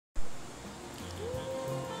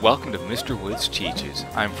Welcome to Mr. Woods Teaches.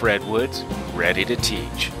 I'm Fred Woods, ready to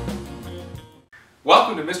teach.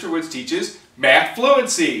 Welcome to Mr. Woods Teaches Math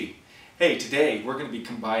Fluency. Hey, today we're going to be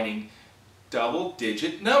combining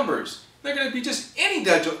double-digit numbers. They're going to be just any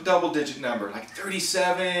double-digit number, like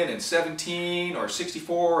 37 and 17 or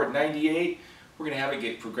 64 and 98. We're going to have it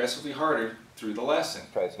get progressively harder through the lesson.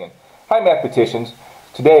 Try this again. Hi mathematicians.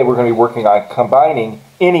 Today we're going to be working on combining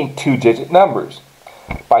any two-digit numbers.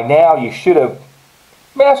 By now you should have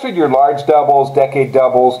mastered your large doubles, decade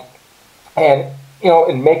doubles, and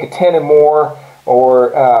make a 10 and more,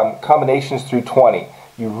 or combinations through 20.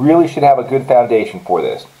 You really should have a good foundation for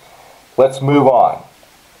this. Let's move on.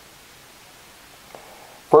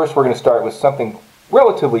 First we're going to start with something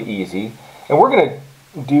relatively easy, and we're going to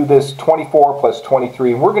do this 24 plus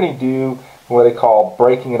 23, and we're going to do what they call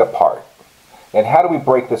breaking it apart. And how do we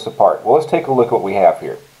break this apart? Well, let's take a look at what we have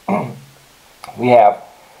here. We have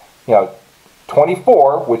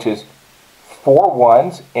 24, which is 4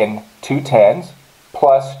 ones and 2 tens,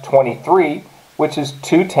 plus 23, which is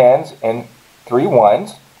 2 tens and 3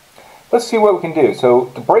 ones. Let's see what we can do. So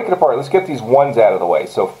to break it apart, let's get these ones out of the way.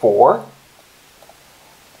 So 4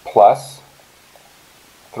 plus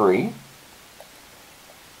 3,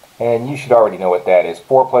 and you should already know what that is.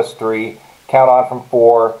 4 plus 3, count on from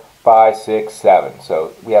 4, 5, 6, 7.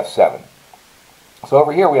 So we have 7. So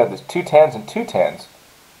over here we have this 2 tens and 2 tens.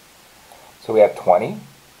 So we have 20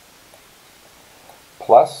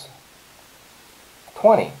 plus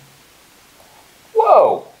 20.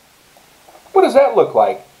 Whoa! What does that look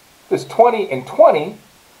like? This 20 and 20,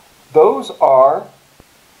 those are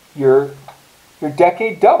your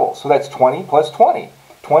decade doubles. So that's 20 plus 20.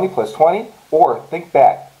 20 plus 20, or think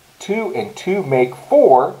back, 2 and 2 make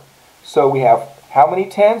 4. So we have how many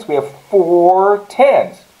tens? We have 4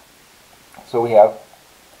 tens. So we have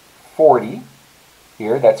 40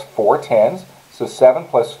 here. That's 4 tens. So 7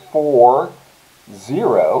 plus 4,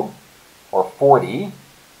 0, or 40,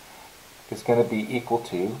 is going to be equal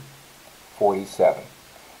to 47.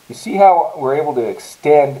 You see how we're able to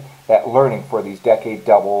extend that learning for these decade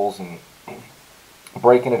doubles and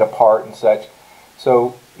breaking it apart and such.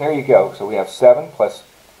 So there you go. So we have 7 plus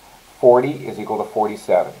 40 is equal to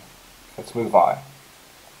 47. Let's move on.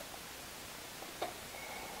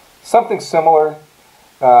 Something similar,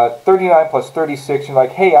 39 plus 36, you're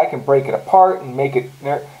like, hey, I can break it apart and make it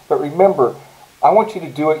there. But remember, I want you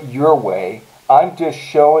to do it your way. I'm just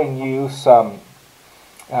showing you some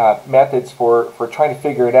methods for trying to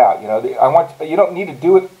figure it out. You don't need to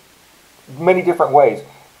do it many different ways.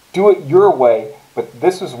 Do it your way, but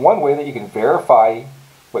this is one way that you can verify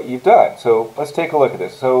what you've done. So let's take a look at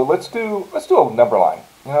this. So let's do a number line.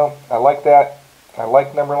 I like that. I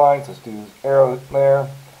like number lines. Let's do arrow there,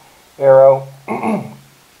 arrow.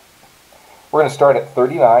 We're going to start at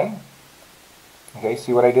 39. Okay,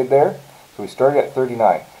 see what I did there? So we started at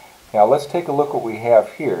 39. Now let's take a look what we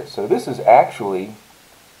have here. So this is actually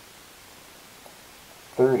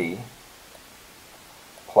 30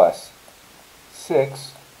 plus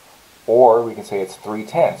 6, or we can say it's 3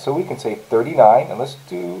 tens. So we can say 39, and let's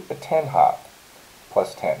do a 10 hop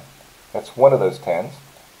plus 10. That's one of those tens.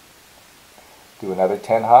 Do another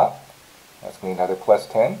 10 hop. That's going to be another plus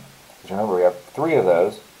 10. Because remember, we have 3 of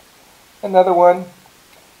those. Another one.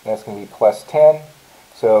 That's going to be plus 10.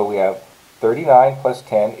 So we have 39 plus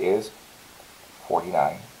 10 is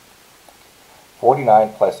 49.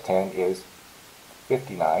 49 plus 10 is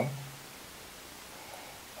 59.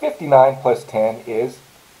 59 plus 10 is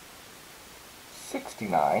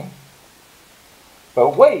 69.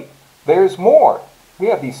 But wait, there's more. We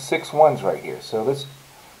have these 6 ones right here. So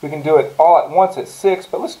we can do it all at once at 6,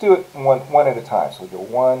 but let's do it one at a time. So we go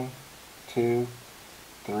 1, 2,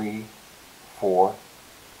 3, 4,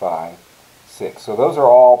 5, 6. So those are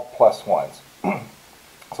all plus ones.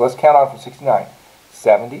 So let's count on from 69.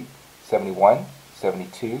 70, 71,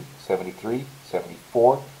 72, 73,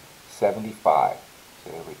 74, 75.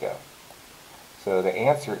 So there we go. So the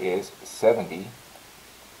answer is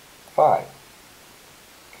 75.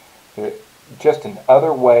 Just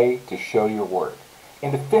another way to show your work.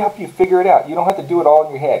 And to help you figure it out. You don't have to do it all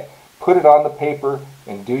in your head. Put it on the paper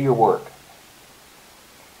and do your work.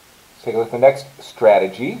 Let's take a look at the next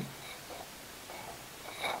strategy.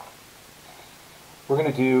 We're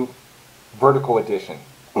going to do vertical addition.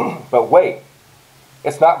 But wait,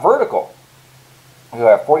 it's not vertical. We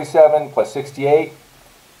have 47 plus 68.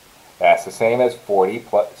 That's the same as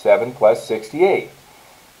 47 plus 68.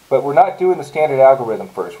 But we're not doing the standard algorithm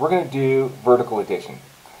first. We're going to do vertical addition.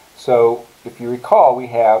 So if you recall, we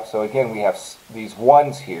have these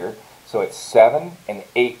ones here. So it's 7 and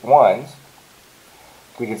 8 ones.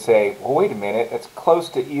 We could say, well, wait a minute, that's close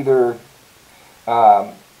to either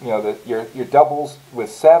you know, your doubles with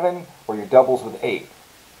 7 or your doubles with 8.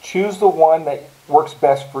 Choose the one that works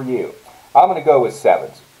best for you. I'm going to go with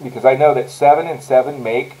 7s because I know that 7 and 7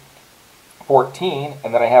 make 14,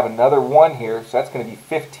 and then I have another 1 here, so that's going to be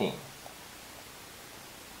 15.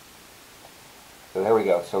 So there we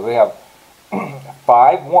go. So we have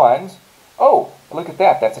 5 1s. Oh, look at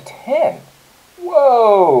that. That's a 10.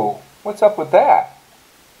 Whoa! What's up with that?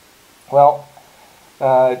 Well,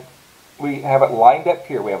 we have it lined up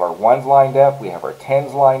here. We have our 1s lined up. We have our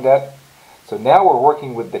 10s lined up. So now we're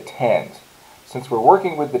working with the 10s. Since we're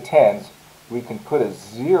working with the 10s, we can put a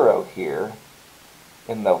 0 here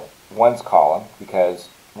in the 1s column because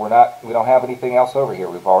we don't have anything else over here.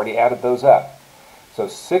 We've already added those up. So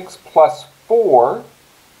 6 plus 4,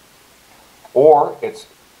 or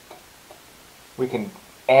we can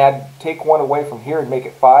take 1 away from here and make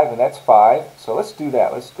it 5, and that's 5. So let's do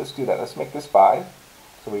that. Let's do that. Let's make this 5.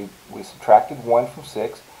 So we subtracted 1 from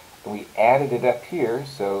 6, and we added it up here,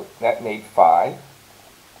 so that made 5.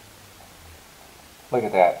 Look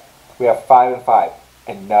at that. We have 5 and 5.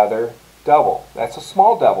 Another double. That's a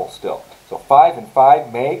small double still. So 5 and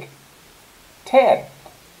 5 make 10.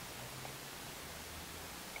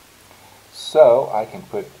 So I can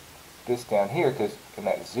put this down here because in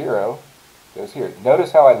that 0 goes here.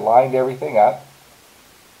 Notice how I lined everything up.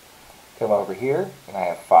 Come over here and I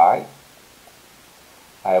have 5.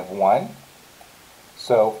 I have 1.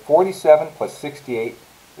 So 47 plus 68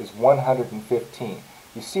 is 115.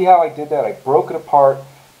 You see how I did that? I broke it apart,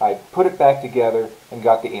 I put it back together, and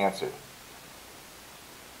got the answer.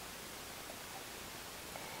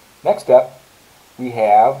 Next up, we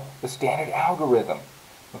have the standard algorithm.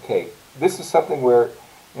 Okay, this is something where,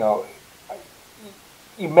 you know,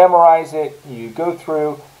 you memorize it, you go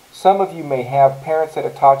through. Some of you may have parents that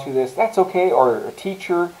have taught you this. That's okay, or a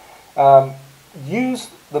teacher. Use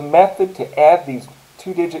the method to add these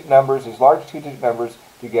two-digit numbers, these large two-digit numbers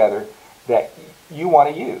together that you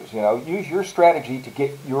want to use. You know, use your strategy to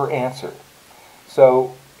get your answer.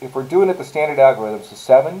 So if we're doing it the standard algorithm, so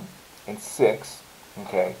 7 and 6,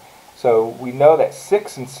 okay, so we know that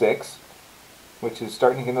 6 and 6, which is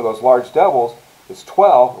starting to get into those large doubles, is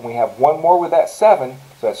 12, and we have 1 more with that 7,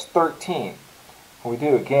 so that's 13. What we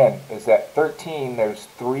do again is that 13, there's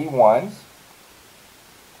 3 1s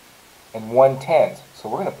and 1 10s. So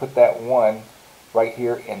we're going to put that 1 right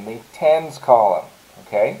here in the 10s column,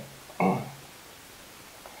 okay?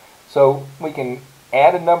 So we can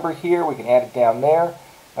add a number here, we can add it down there.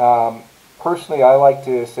 Personally, I like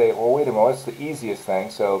to say, well, wait a minute, what's the easiest thing?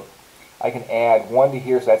 So I can add 1 to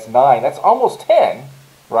here, so that's 9. That's almost 10,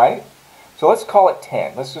 right? So let's call it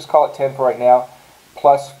 10. Let's just call it 10 for right now.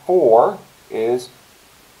 Plus 4 is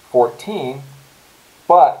 14,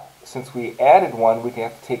 but since we added 1, we can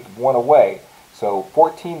have to take 1 away. So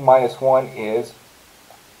 14 minus 1 is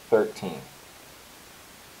 13.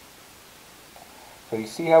 So you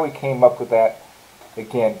see how we came up with that?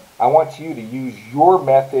 Again, I want you to use your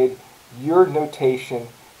method, your notation,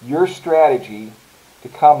 your strategy to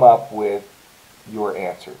come up with your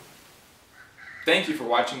answer. Thank you for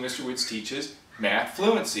watching Mr. Woods Teaches Math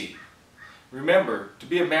Fluency. Remember, to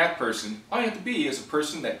be a math person, all you have to be is a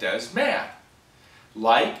person that does math.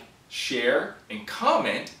 Like, share, and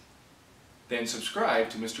comment, then subscribe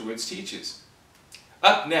to Mr. Woods Teaches.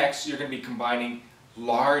 Up next, you're going to be combining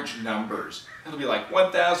large numbers. It'll be like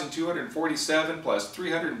 1,247 plus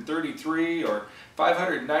 333 or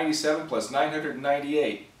 597 plus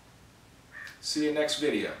 998. See you next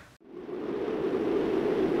video.